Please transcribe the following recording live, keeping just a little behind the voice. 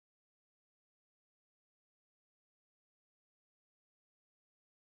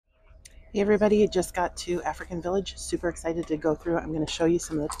Hey everybody, just got to African Village. Super excited to go through. I'm going to show you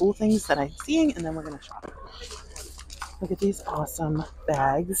some of the cool things that I'm seeing and then we're going to shop. Look at these awesome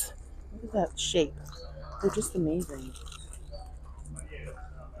bags. Look at that shape. They're just amazing.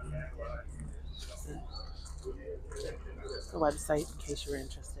 The website in case you're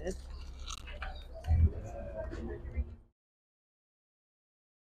interested.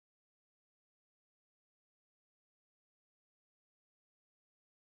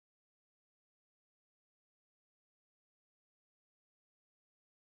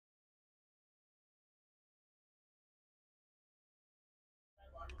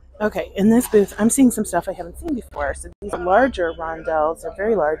 Okay, in this booth, I'm seeing some stuff I haven't seen before. So these larger rondelles are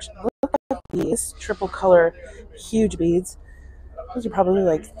very large. Look at these triple color huge beads. Those are probably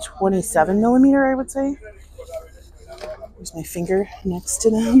like 27 millimeter, I would say. There's my finger next to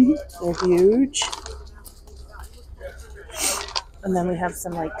them. They're huge. And then we have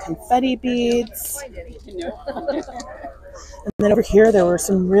some like confetti beads. And then over here, there were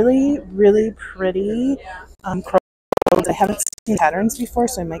some really, really pretty crowns. I haven't seen patterns before,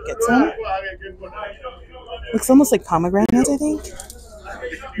 so I might get some. Looks almost like pomegranates, I think.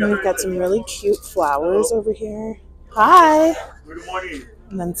 And we've got some really cute flowers over here. Hi. Good morning.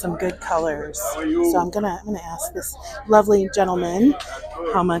 And then some good colors. So I'm gonna ask this lovely gentleman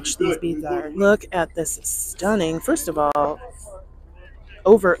how much these beads are. Look at this stunning, first of all,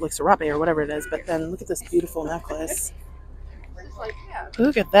 over like serape or whatever it is, but then look at this beautiful necklace.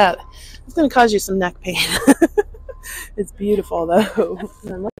 Look at that. It's going to cause you some neck pain. It's beautiful though.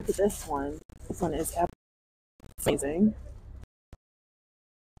 And then look at this one. This one is amazing.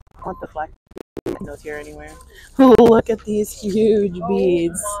 I want the flag those here anywhere. Look at these huge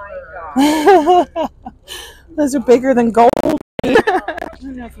beads. Those are bigger than gold. I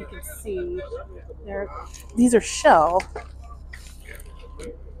don't know if you can see. These are shell.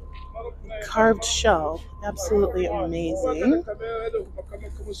 Carved shell. Absolutely amazing.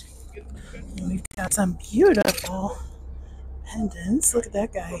 And we've got some beautiful pendants. Look at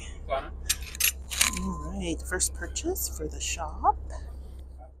that guy. All right, first purchase for the shop.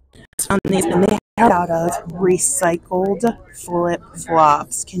 On these, and they are out of recycled flip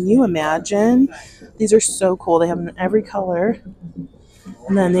flops. Can you imagine? These are so cool. They have them in every color.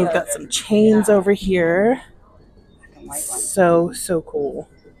 And then they've got some chains over here. So cool.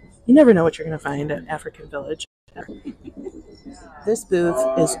 You never know what you're going to find at African Village. This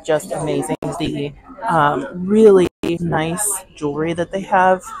booth is just amazing. The really nice jewelry that they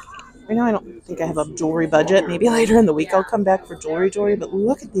have. Right now I don't think I have a jewelry budget. Maybe later in the week I'll come back for jewelry. But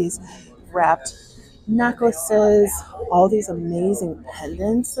look at these wrapped necklaces. All these amazing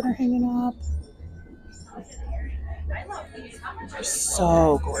pendants that are hanging up. They're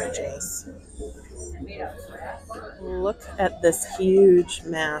so gorgeous. Look at this huge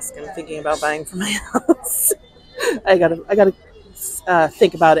mask I'm thinking about buying for my house. I gotta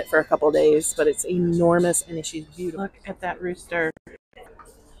think about it for a couple days, but it's enormous and she's beautiful. Look at that rooster.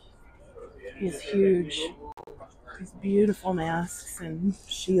 He's huge. These beautiful masks and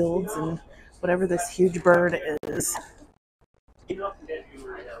shields and whatever this huge bird is. This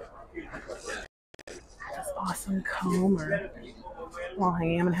awesome comb or wall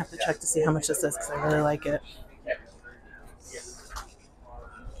hanging. I'm gonna have to check to see how much this is because I really like it.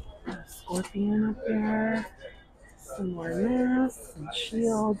 A scorpion up there. Some more masks and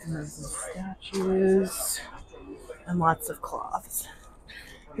shields and some statues and lots of cloths.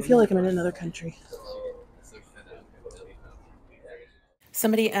 I feel like I'm in another country.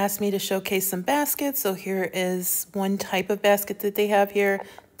 Somebody asked me to showcase some baskets, so here is one type of basket that they have here.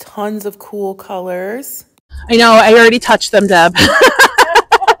 Tons of cool colors. I know, I already touched them, Deb.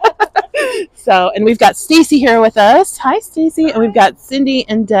 And we've got Stacy here with us. Hi, Stacy. And we've got Cindy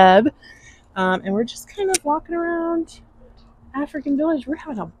and Deb. And we're just kind of walking around African Village. We're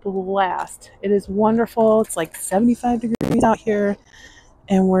having a blast. It is wonderful. It's like 75 degrees out here.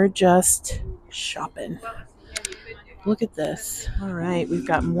 And we're just shopping. Look at this. All right, we've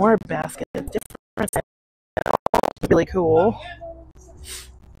got more baskets. Different. Really cool.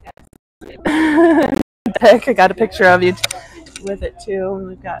 I got a picture of you with it too. And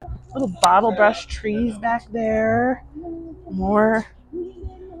we've got little bottle brush trees back there. More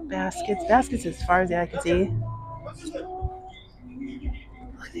baskets. Baskets as far as the eye can see.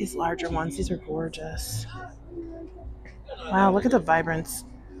 Look at these larger ones. These are gorgeous. Wow, look at the vibrance.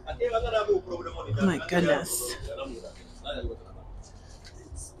 Oh my goodness.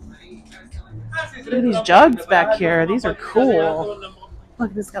 Look at these jugs back here. These are cool.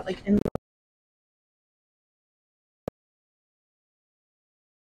 Look, this got like in.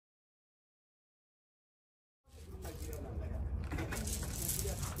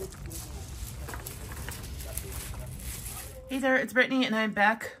 Hey there, it's Brittany, and I'm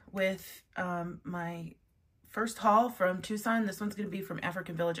back with my first haul from Tucson. This one's going to be from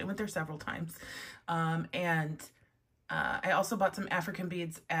African Village. I went there several times. I also bought some African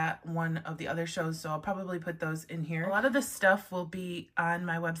beads at one of the other shows, so I'll probably put those in here. A lot of this stuff will be on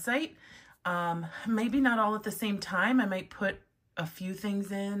my website. Maybe not all at the same time. I might put a few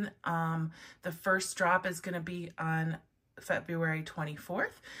things in. The first drop is going to be on February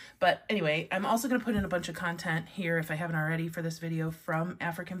 24th. But anyway, I'm also going to put in a bunch of content here, if I haven't already, for this video from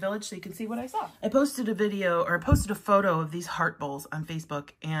African Village, so you can see what I saw. I posted a video, or I posted a photo of these heart bowls on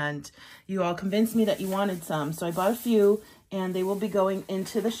Facebook, and you all convinced me that you wanted some. So I bought a few, and they will be going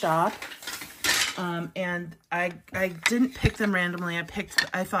into the shop. And I didn't pick them randomly.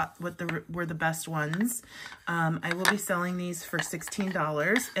 I thought what were the best ones. I will be selling these for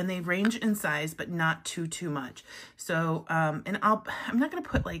 $16, and they range in size, but not too much. So, and I'm not going to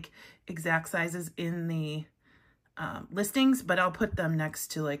put like exact sizes in the, listings, but I'll put them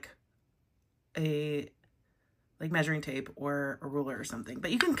next to like a measuring tape or a ruler or something, but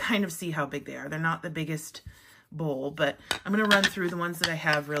you can kind of see how big they are. They're not the biggest bowl, but I'm going to run through the ones that I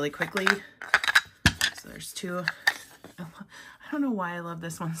have really quickly. So there's two. I don't know why I love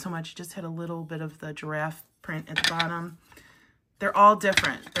this one so much. It just had a little bit of the giraffe print at the bottom. They're all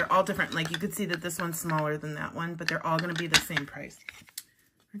different. They're all different. Like, you could see that this one's smaller than that one, but they're all going to be the same price.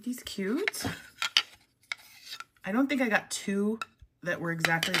 Aren't these cute? I don't think I got two that were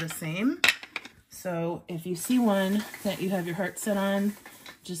exactly the same. So if you see one that you have your heart set on,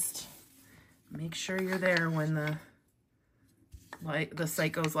 just make sure you're there when the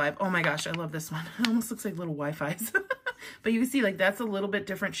site goes live. Oh my gosh, I love this one. It almost looks like little Wi-Fi's. But you can see, like, that's a little bit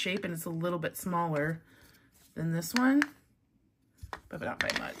different shape, and it's a little bit smaller than this one, but not by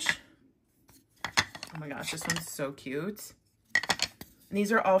much. Oh my gosh, this one's so cute. And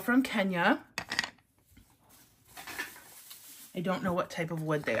these are all from Kenya. I don't know what type of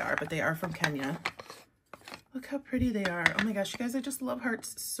wood they are, but they are from Kenya. Look how pretty they are. Oh my gosh, you guys, I just love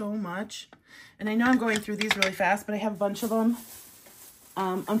hearts so much. And I know I'm going through these really fast, but I have a bunch of them.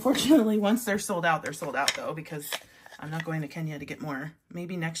 Unfortunately, once they're sold out though, because I'm not going to Kenya to get more.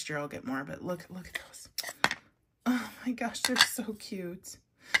 Maybe next year I'll get more, but look at those. Oh my gosh, they're so cute.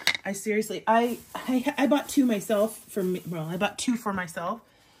 I seriously, I bought two myself for me. Well, I bought two for myself.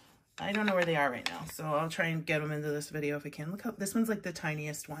 I don't know where they are right now, so I'll try and get them into this video if I can. Look how, this one's like the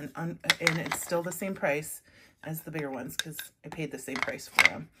tiniest one, and it's still the same price as the bigger ones because I paid the same price for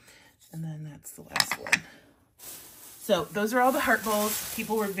them. And then that's the last one. So those are all the heart bowls.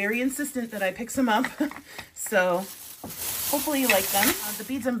 People were very insistent that I pick some up. So hopefully you like them. The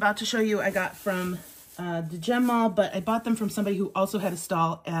beads I'm about to show you I got from the Gem Mall, but I bought them from somebody who also had a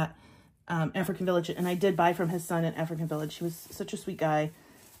stall at African Village, and I did buy from his son at African Village. He was such a sweet guy,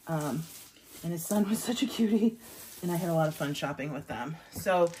 and his son was such a cutie, and I had a lot of fun shopping with them.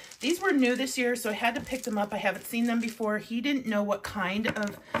 So these were new this year, so I had to pick them up. I haven't seen them before. He didn't know what kind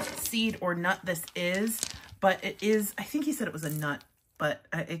of seed or nut this is, but it is, I think he said it was a nut, but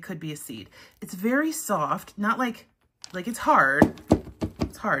it could be a seed. It's very soft, not like it's hard.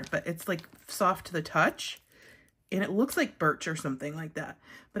 It's hard, but it's like soft to the touch, and it looks like birch or something like that.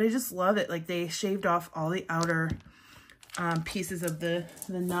 But I just love it. Like, they shaved off all the outer pieces of the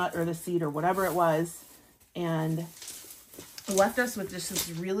nut or the seed or whatever it was, and left us with just this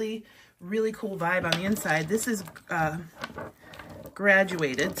really cool vibe on the inside. This is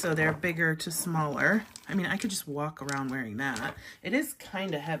graduated, so they're bigger to smaller. I mean, I could just walk around wearing that. It is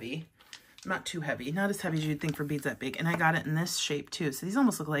kind of heavy, not too heavy, not as heavy as you'd think for beads that big. And I got it in this shape too, so these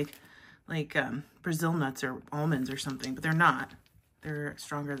almost look like Brazil nuts or almonds or something, but they're not. They're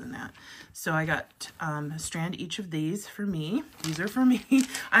stronger than that. So I got a strand each of these for me. These are for me.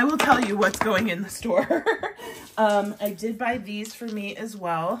 I will tell you what's going in the store. I did buy these for me as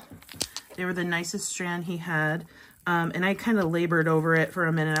well. They were the nicest strand he had. And I kind of labored over it for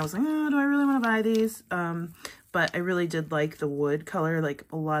a minute. I was like, oh, do I really want to buy these? But I really did like the wood color. Like,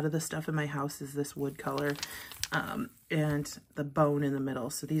 a lot of the stuff in my house is this wood color. And the bone in the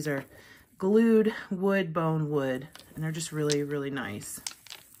middle. So these are glued wood, bone wood, and they're just really nice.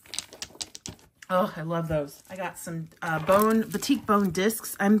 Oh, I love those. I got some batik bone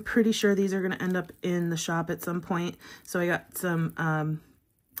discs. I'm pretty sure these are going to end up in the shop at some point. So I got some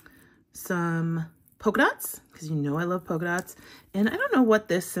polka dots, because you know I love polka dots. And I don't know what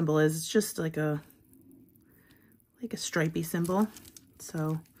this symbol is. It's just like a stripey symbol.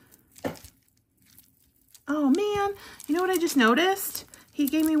 So, oh man, you know what I just noticed? He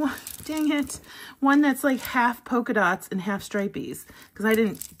gave me one, dang it, one that's like half polka dots and half stripies, because I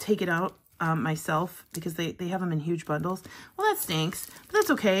didn't take it out myself because they have them in huge bundles. Well, that stinks, but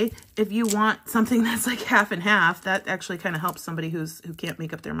that's okay. If you want something that's like half and half, that actually kind of helps somebody who can't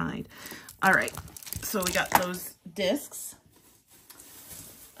make up their mind. All right, so we got those discs.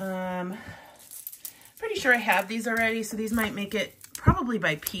 Pretty sure I have these already, so these might make it probably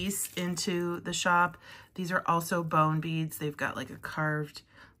by piece into the shop. These are also bone beads. They've got like a carved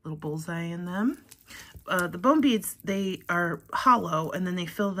little bullseye in them. The bone beads, they are hollow, and then they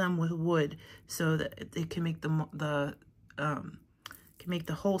fill them with wood so that they can make the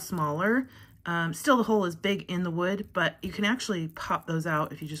hole smaller. Still, the hole is big in the wood, but you can actually pop those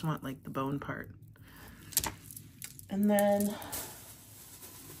out if you just want like the bone part. And then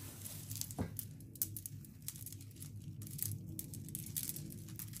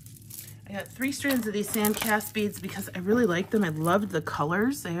I got 3 strands of these sand cast beads because I really like them. I loved the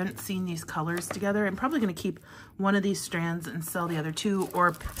colors. I hadn't seen these colors together. I'm probably going to keep one of these strands and sell the other 2,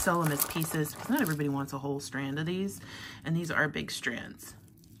 or sell them as pieces because not everybody wants a whole strand of these. And these are big strands.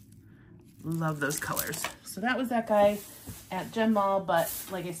 Love those colors. So that was that guy at Gem Mall, but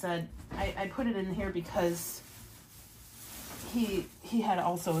like I said, I put it in here because he had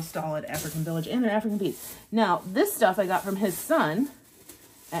also a stall at African Village and an African Beads. Now, this stuff I got from his son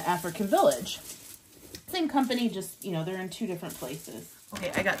at African Village. Same company, just, you know, they're in 2 different places.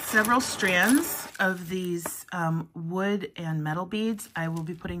 Okay, I got several strands of these wood and metal beads. I will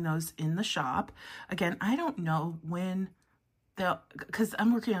be putting those in the shop. Again, I don't know when because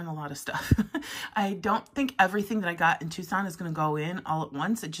I'm working on a lot of stuff. I don't think everything that I got in Tucson is going to go in all at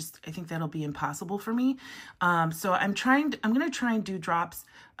once. I think that'll be impossible for me. So I'm going to try and do drops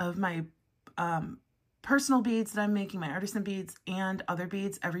of my personal beads that I'm making, my artisan beads and other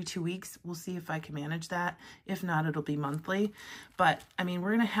beads every 2 weeks. We'll see if I can manage that. If not, it'll be monthly. But I mean,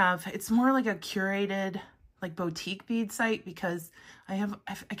 we're going to have, it's more like a curated, like boutique bead site, because I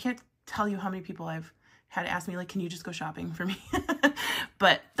can't tell you how many people I've had ask me, like, can you just go shopping for me?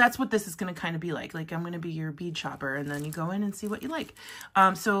 But that's what this is going to kind of be like. Like, I'm going to be your bead shopper, and then you go in and see what you like.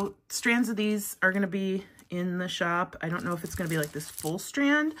 So strands of these are going to be in the shop. I don't know if it's going to be like this full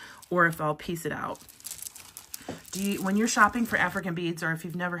strand or if I'll piece it out. When you're shopping for African beads, or if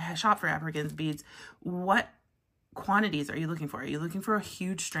you've never shopped for African beads, what quantities are you looking for? Are you looking for a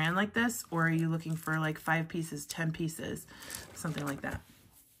huge strand like this, or are you looking for like 5 pieces, 10 pieces, something like that?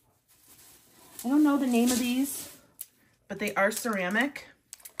 I don't know the name of these, but they are ceramic.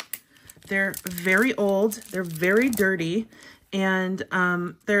 They're very old. They're very dirty. And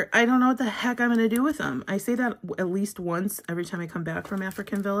I don't know what the heck I'm going to do with them. I say that at least once every time I come back from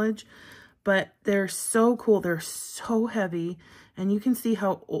African Village. But they're so cool. They're so heavy. And you can see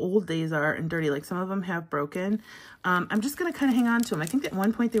how old these are and dirty. Like, some of them have broken. I'm just going to kind of hang on to them. I think at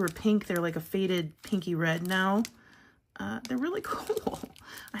one point they were pink. They're like a faded pinky red now. They're really cool.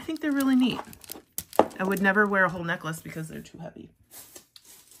 I think they're really neat. I would never wear a whole necklace because they're too heavy.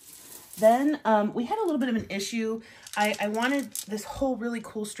 Then we had a little bit of an issue. I wanted this whole really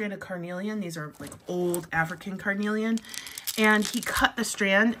cool strand of carnelian. These are like old African carnelian. And he cut the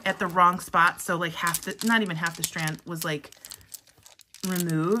strand at the wrong spot. So like not even half the strand was like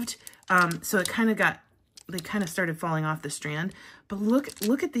removed. So it kind of they kind of started falling off the strand. But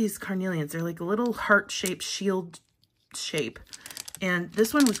look at these carnelians. They're like a little heart-shaped shield shape. And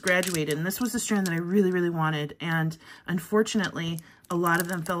this one was graduated, and this was the strand that I really, really wanted. And unfortunately, a lot of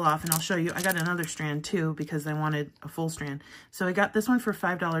them fell off, and I'll show you. I got another strand too because I wanted a full strand. So I got this one for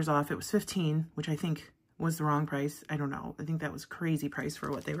 $5 off. It was $15, which I think was the wrong price. I don't know. I think that was a crazy price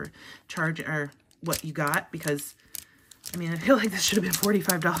for what they were charging, or what you got, because I mean, I feel like this should have been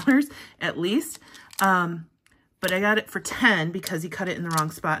 $45 at least. But I got it for $10 because he cut it in the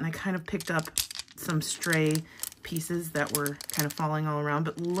wrong spot, and I kind of picked up some stray pieces that were kind of falling all around.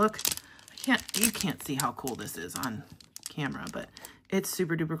 But look, you can't see how cool this is on camera, but it's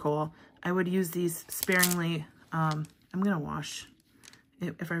super duper cool. I would use these sparingly. I'm gonna wash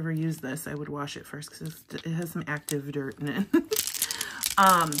it. If I ever use this, I would wash it first because it has some active dirt in it.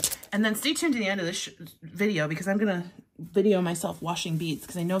 And then stay tuned to the end of this video because I'm gonna video myself washing beads,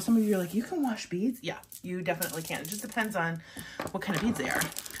 because I know some of you are like, you can wash beads? Yeah, you definitely can. It just depends on what kind of beads they are.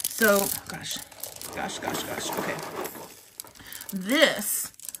 So gosh, okay.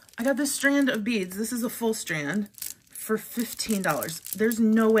 I got this strand of beads. This is a full strand for $15. There's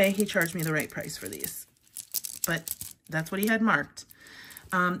no way he charged me the right price for these, but that's what he had marked.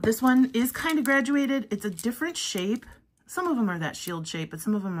 This one is kind of graduated. It's a different shape. Some of them are that shield shape, but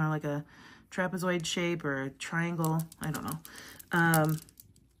some of them are like a trapezoid shape or a triangle. I don't know. I'm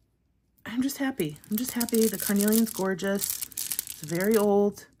just happy. The carnelian's gorgeous. It's very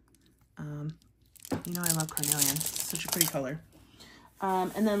old. You know I love carnelian. It's such a pretty color.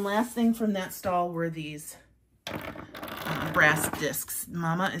 And then last thing from that stall were these brass discs.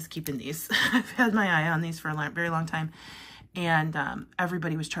 Mama is keeping these. I've had my eye on these for a very long time. And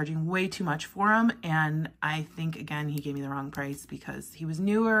everybody was charging way too much for them. And I think, again, he gave me the wrong price because he was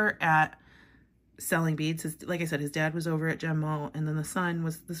newer at selling beads. Like I said, his dad was over at Gem Mall, and then the son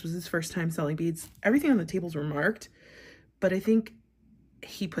this was his first time selling beads. Everything on the tables were marked, but I think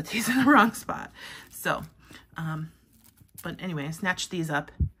he put these in the wrong spot. So, but anyway, I snatched these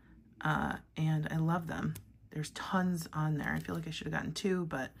up, and I love them. There's tons on there. I feel like I should have gotten 2,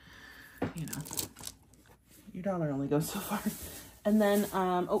 but you know, your dollar only goes so far. And then,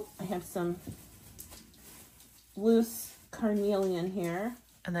 oh, I have some loose carnelian here.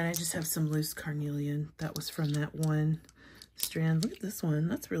 And then I just have some loose carnelian. That was from that one strand. Look at this one.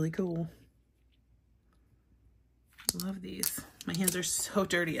 That's really cool. Love these. My hands are so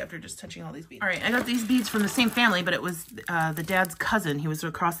dirty after just touching all these beads. All right, I got these beads from the same family, but it was the dad's cousin. He was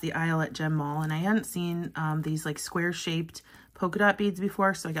across the aisle at Gem Mall, and I hadn't seen these like square-shaped polka dot beads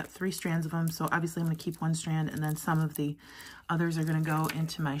before, so I got 3 strands of them. So obviously I'm going to keep 1 strand, and then some of the others are going to go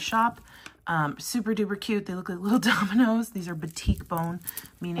into my shop. Super duper cute. They look like little dominoes. These are batik bone,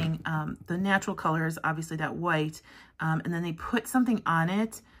 meaning the natural color is obviously that white, and then they put something on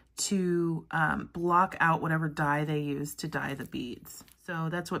it to block out whatever dye they use to dye the beads. So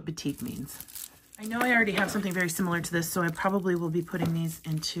that's what batik means. I know I already have something very similar to this, so I probably will be putting these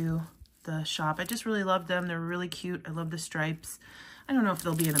into the shop. I just really love them. They're really cute. I love the stripes. I don't know if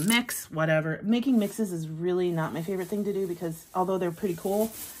they'll be in a mix, whatever. Making mixes is really not my favorite thing to do because although they're pretty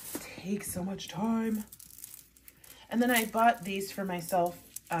cool, it takes so much time. And then I bought these for myself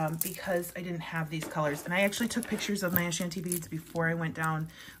because I didn't have these colors. And I actually took pictures of my Ashanti beads before I went down.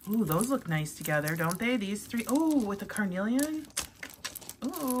 Ooh, those look nice together, don't they? These 3. Oh, with the carnelian.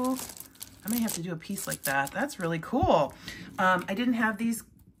 Ooh, I may have to do a piece like that. That's really cool. I didn't have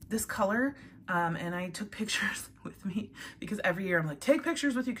this color, and I took pictures with me because every year I'm like, take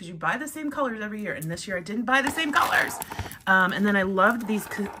pictures with you because you buy the same colors every year. And this year I didn't buy the same colors. And then I loved these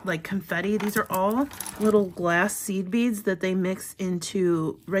like confetti. These are all little glass seed beads that they mix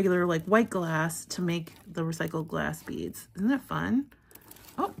into regular like white glass to make the recycled glass beads. Isn't that fun?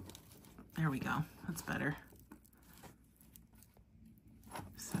 Oh, there we go. That's better.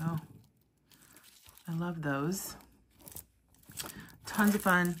 So I love those. Tons of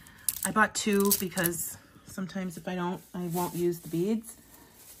fun. I bought 2 because sometimes if I don't, I won't use the beads.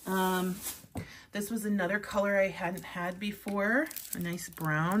 This was another color I hadn't had before, a nice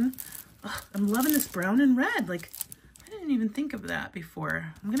brown. Ugh, I'm loving this brown and red. Like, I didn't even think of that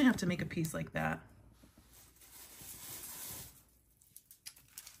before. I'm gonna have to make a piece like that.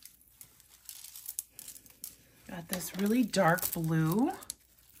 Got this really dark blue.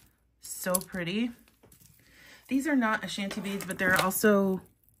 So pretty. These are not Ashanti beads, but they're also,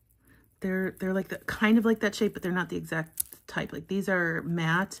 they're like the kind of like that shape, but they're not the exact type. Like these are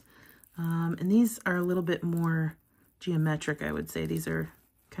matte, and these are a little bit more geometric, I would say. These are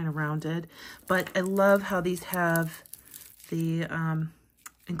kind of rounded, but I love how these have the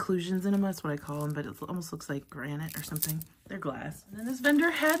inclusions in them. That's what I call them, but it almost looks like granite or something. They're glass. And then this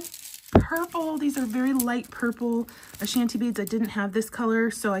vendor had purple. These are very light purple Ashanti beads. I didn't have this color,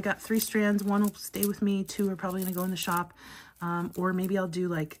 so I got 3 strands. 1 will stay with me. 2 are probably gonna go in the shop, or maybe I'll do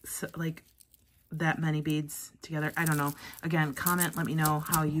like that many beads together. I don't know. Again, comment, let me know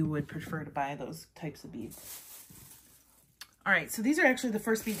how you would prefer to buy those types of beads. All right, so these are actually the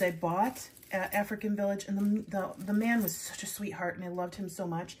first beads I bought at African Village, and the man was such a sweetheart, and I loved him so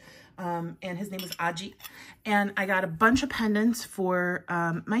much. And his name was Aji. And I got a bunch of pendants for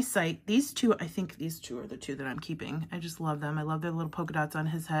my site. These 2, I think these 2 are the 2 that I'm keeping. I just love them. I love their little polka dots on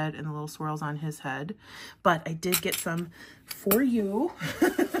his head and the little swirls on his head. But I did get some for you.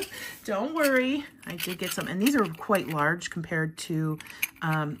 Don't worry. I did get some. And these are quite large compared to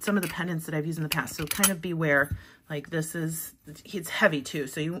some of the pendants that I've used in the past. So kind of beware. Like this is, it's heavy too.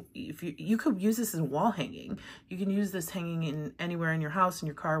 So you could use this as a wall hanging. You can use this hanging in anywhere in your house, in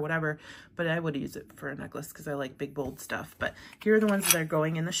your car, whatever. But I would use it for a necklace because I like big, bold stuff. But here are the ones that are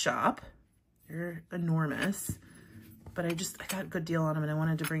going in the shop. They're enormous. But I got a good deal on them and I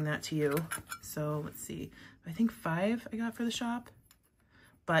wanted to bring that to you. So let's see. I think 5 I got for the shop.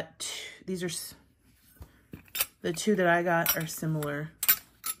 But these are, the 2 that I got are similar.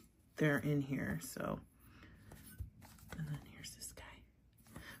 They're in here, so. And then here's this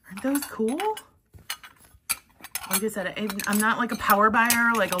guy. Aren't those cool? Like I said, I'm not like a power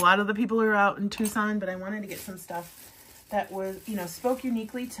buyer like a lot of the people who are out in Tucson, but I wanted to get some stuff that was, you know, spoke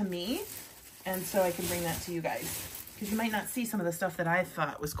uniquely to me. And so I can bring that to you guys. because you might not see some of the stuff that I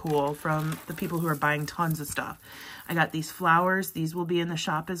thought was cool from the people who are buying tons of stuff. I got these flowers. These will be in the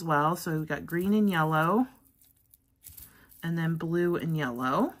shop as well. So we've got green and yellow, and then blue and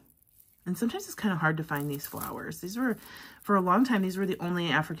yellow. And sometimes it's kind of hard to find these flowers. These were, for a long time, these were the only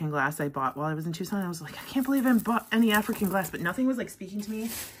African glass I bought while I was in Tucson. I was like, I can't believe I haven't bought any African glass, but nothing was like speaking to me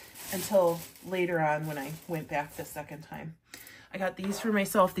until later on when I went back the second time. I got these for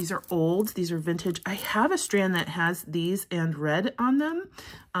myself. These are old. These are vintage. I have a strand that has these and red on them,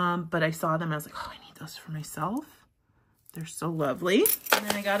 but I saw them. I was like, oh, I need those for myself. They're so lovely. And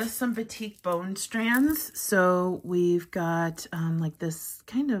then I got us some batik bone strands. So we've got like this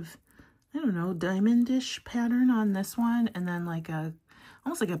kind of, I don't know, diamondish pattern on this one. And then like a,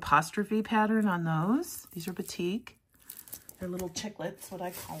 almost like apostrophe pattern on those. These are batik. They're little chiclets, what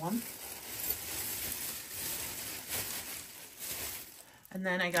I call them. And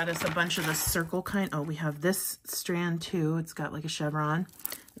then I got us a bunch of the circle kind. Oh, we have this strand too. It's got like a chevron.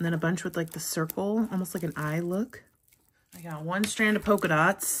 And then a bunch with like the circle, almost like an eye look. I got one strand of polka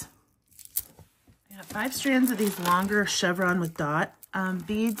dots. I got 5 strands of these longer chevron with dot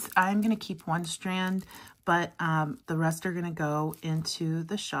beads. I'm going to keep one strand, but the rest are going to go into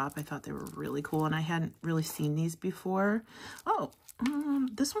the shop. I thought they were really cool, and I hadn't really seen these before. Oh,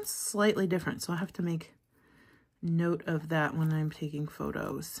 this one's slightly different, so I'll have to make note of that when I'm taking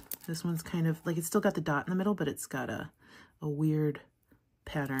photos. This one's kind of like, it's still got the dot in the middle, but it's got a weird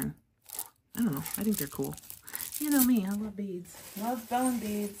pattern. I don't know. I think they're cool. You know me, I love beads. Love bone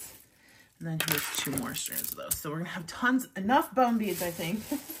beads. And then here's 2 more strands of those. So we're going to have tons, enough bone beads, I think.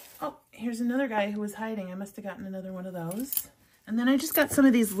 Oh, here's another guy who was hiding. I must have gotten another one of those. And then I just got some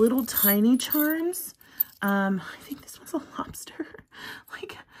of these little tiny charms. I think this one's a lobster.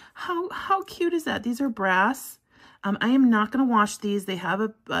 Like, how cute is that? These are brass. I am not going to wash these. They have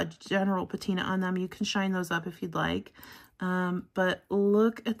a general patina on them. You can shine those up if you'd like. But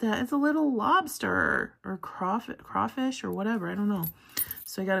look at that. It's a little lobster or crawfish or whatever. I don't know.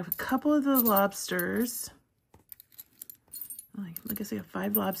 So I got a couple of the lobsters. Like I say, I got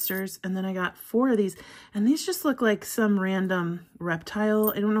 5 lobsters. And then I got 4 of these. And these just look like some random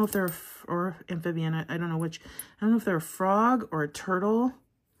reptile. I don't know if they're or amphibian. I don't know which. I don't know if they're a frog or a turtle.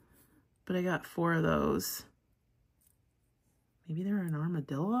 But I got 4 of those. Maybe they're an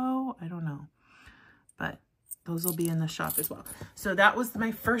armadillo. I don't know. But those will be in the shop as well. So that was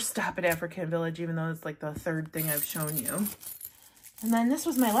my first stop at African Village, even though it's like the 3rd thing I've shown you. And then this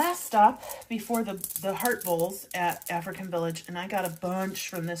was my last stop before the heart bowls at African Village. And I got a bunch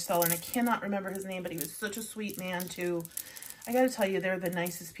from this seller, and I cannot remember his name, but he was such a sweet man too. I got to tell you, they're the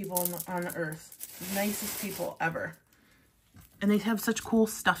nicest people on earth. Nicest people ever. And they have such cool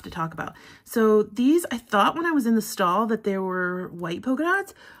stuff to talk about. So these, I thought when I was in the stall that they were white polka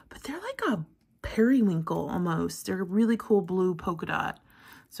dots, but they're like a periwinkle almost. They're a really cool blue polka dot.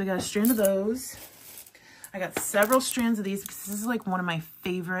 So I got a strand of those. I got several strands of these because this is like one of my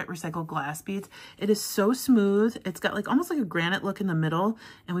favorite recycled glass beads. It is so smooth. It's got like almost like a granite look in the middle,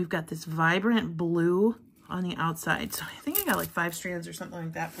 and we've got this vibrant blue on the outside. So I think I got like 5 strands or something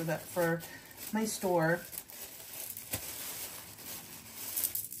like that for my store.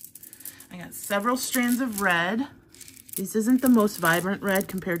 I got several strands of red. This isn't the most vibrant red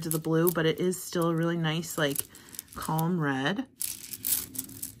compared to the blue, but it is still a really nice, like, calm red.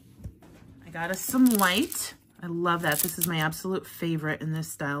 I got us some white. I love that. This is my absolute favorite in this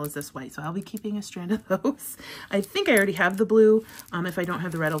style, is this white. So I'll be keeping a strand of those. I think I already have the blue. If I don't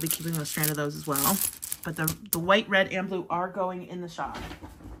have the red, I'll be keeping a strand of those as well. But the white, red, and blue are going in the shop.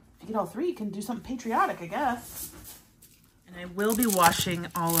 If you get all 3, you can do something patriotic, I guess. And I will be washing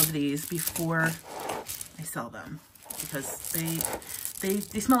all of these before I sell them, because they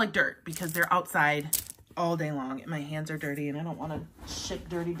smell like dirt because they're outside all day long and my hands are dirty and I don't want to ship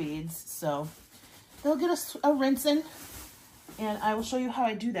dirty beads. So they'll get a rinsing, and I will show you how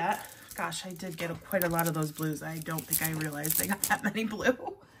I do that. Gosh, I did get quite a lot of those blues. I don't think I realized I got that many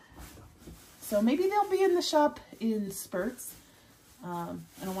blue. So maybe they'll be in the shop in spurts. I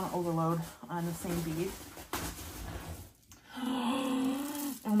don't want to overload on the same bead.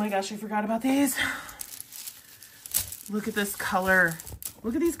 Oh my gosh, I forgot about these. Look at this color.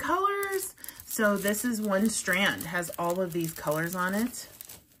 Look at these colors. So this is one strand, has all of these colors on it.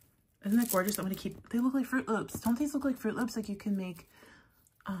 Isn't that gorgeous? I'm gonna keep, they look like Fruit Loops. Don't these look like Fruit Loops? Like you can make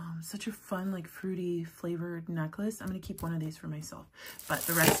such a fun, like fruity flavored necklace. I'm gonna keep one of these for myself, but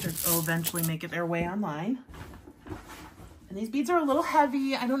the rest will eventually make it their way online. And these beads are a little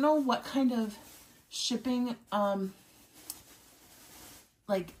heavy. I don't know what kind of shipping,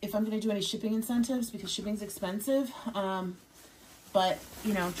 like if I'm going to do any shipping incentives, because shipping's expensive. But,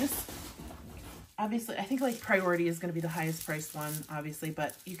 you know, just, Obviously, I think like Priority is going to be the highest priced one, obviously,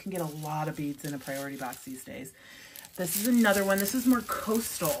 but you can get a lot of beads in a Priority box these days. This is another one. This is more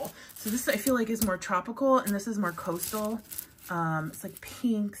coastal. So this I feel like is more tropical, and this is more coastal. It's like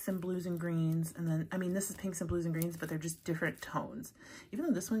pinks and blues and greens. And then, I mean, this is pinks and blues and greens, but they're just different tones. Even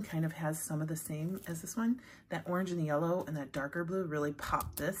though this one kind of has some of the same as this one, that orange and the yellow and that darker blue really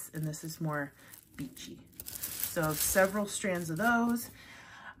pop this, and this is more beachy. So several strands of those.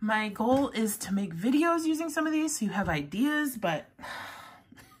 My goal is to make videos using some of these so you have ideas, but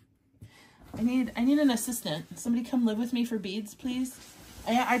I need an assistant. Somebody come live with me for beads, please.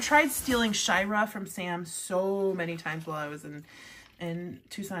 I tried stealing Shira from Sam so many times while I was in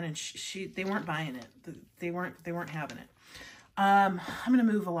Tucson, and they weren't buying it. They weren't having it. I'm gonna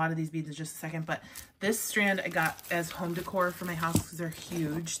move a lot of these beads in just a second, but this strand I got as home decor for my house because they're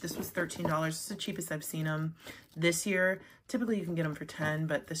huge. This was $13. It's the cheapest I've seen them this year. Typically you can get them for 10,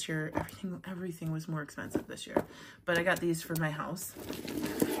 but this year everything was more expensive this year. But I got these for my house.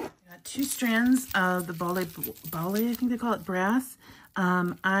 I got 2 strands of the Bale, I think they call it, brass.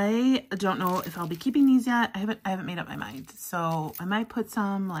 I don't know if I'll be keeping these yet. I haven't made up my mind. So I might put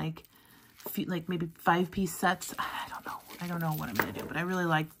some like maybe 5-piece sets. I don't know what I'm gonna do, but I really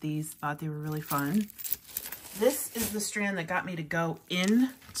liked these, thought they were really fun. This is the strand that got me to go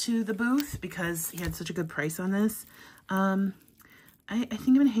into the booth because he had such a good price on this. I think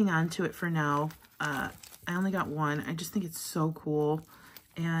I'm gonna hang on to it for now. I only got one. I just think it's so cool.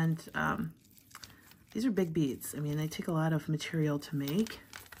 And these are big beads. I mean, they take a lot of material to make.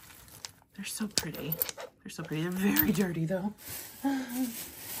 They're so pretty. They're so pretty. They're very dirty though.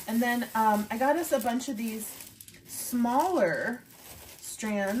 And then I got us a bunch of these smaller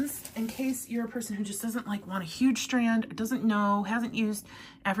strands in case you're a person who just doesn't like want a huge strand, doesn't know, hasn't used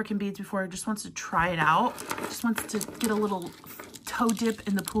African beads before, just wants to try it out, just wants to get a little toe dip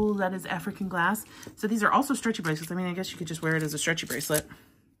in the pool that is African glass. So these are also stretchy bracelets. I mean, I guess you could just wear it as a stretchy bracelet.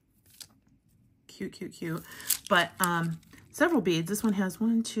 Cute, cute, cute. But several beads. This one has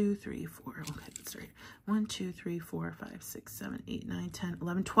 1, 2, 3, 4. Okay, that's right. 1, 2, 3, 4, 5, 6, 7, 8, 9, 10,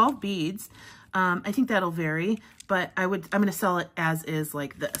 11, 12 beads. I think that'll vary, but I'm going to sell it as is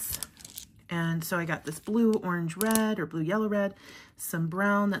like this. And so I got this blue, orange, red, or blue, yellow, red, some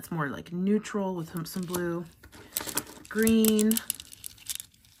brown that's more like neutral with some blue, green.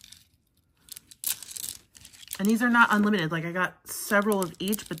 And these are not unlimited. Like I got several of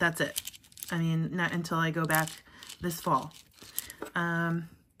each, but that's it. I mean, not until I go back this fall.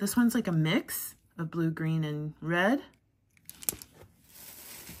 This one's like a mix of blue, green, and red.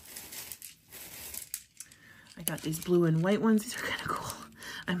 I got these blue and white ones. These are kind of cool.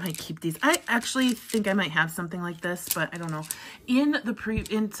 I might keep these. I actually think I might have something like this, but I don't know.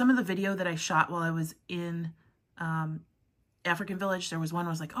 In some of the video that I shot while I was in African Village, there was one I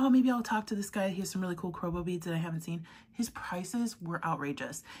was like, oh, maybe I'll talk to this guy. He has some really cool Crobo beads that I haven't seen. His prices were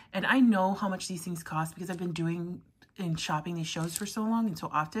outrageous. And I know how much these things cost because I've been doing and shopping these shows for so long and so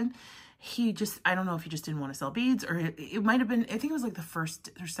often. I don't know if he just didn't want to sell beads, or it might have been, I think it was like the first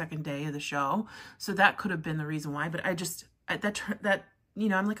or second day of the show. So that could have been the reason why. But you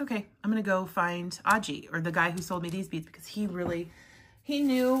know, I'm like, okay, I'm going to go find Aji, or the guy who sold me these beads, because he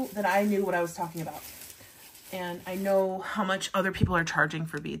knew that I knew what I was talking about. And I know how much other people are charging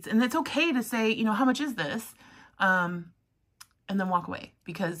for beads. And it's okay to say, you know, how much is this? And then walk away,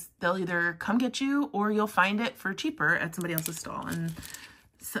 because they'll either come get you or you'll find it for cheaper at somebody else's stall. And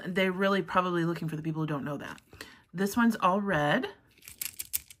so they're really probably looking for the people who don't know that. This one's all red.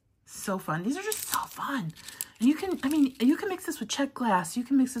 So fun. These are just so fun. And you can mix this with check glass. You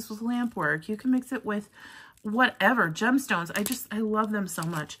can mix this with lamp work. You can mix it with whatever, gemstones. I love them so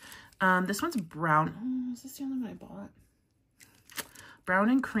much. This one's brown. Oh, is this the only one I bought? Brown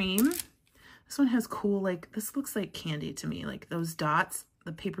and cream. This one has cool, like, this looks like candy to me. Like those dots,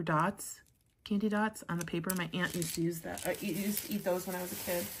 the paper dots, candy dots on the paper. My aunt used to use that. I used to eat those when I was a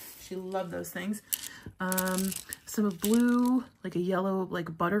kid. She loved those things. Some blue, like a yellow, like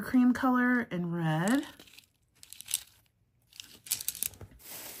buttercream color, and red.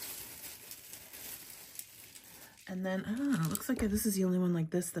 And then, I don't know, it looks like this is the only one like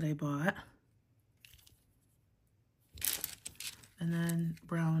this that I bought. And then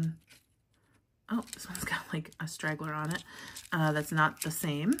brown. Oh, this one's got like a straggler on it. That's not the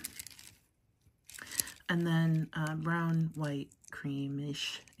same. And then brown, white,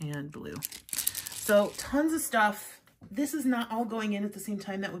 creamish, and blue. So tons of stuff. This is not all going in at the same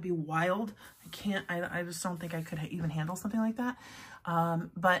time. That would be wild. I just don't think I could even handle something like that.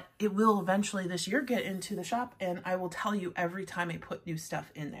 But it will eventually this year get into the shop, and I will tell you every time I put new stuff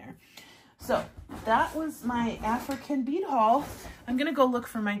in there. So that was my African bead haul. I'm gonna go look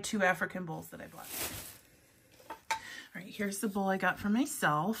for my 2 African bowls that I bought. All right, here's the bowl I got for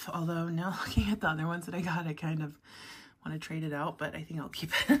myself. Although now looking at the other ones that I got, I kind of want to trade it out, but I think I'll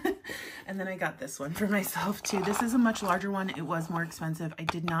keep it. And then I got this one for myself too. This is a much larger one. It was more expensive. I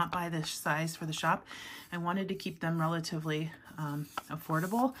did not buy this size for the shop. I wanted to keep them relatively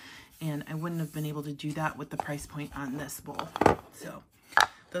affordable, and I wouldn't have been able to do that with the price point on this bowl. So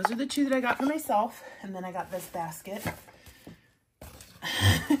those are the 2 that I got for myself. And then I got this basket.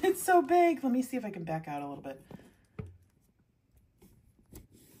 It's so big. Let me see if I can back out a little bit.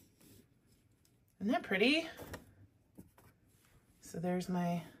 Isn't that pretty? So there's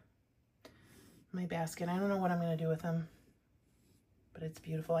my basket. I don't know what I'm going to do with them, but it's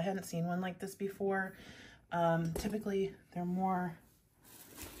beautiful. I hadn't seen one like this before. Typically they're more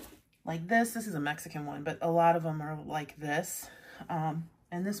like this. This is a Mexican one, but a lot of them are like this.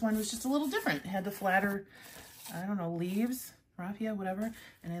 And this one was just a little different. It had the flatter, I don't know, leaves, raffia, whatever.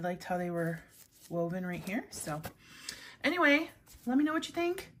 And I liked how they were woven right here. So anyway, let me know what you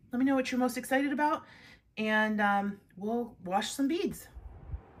think. Let me know what you're most excited about. And we'll wash some beads.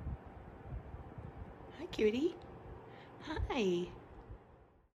 Hi, cutie. Hi.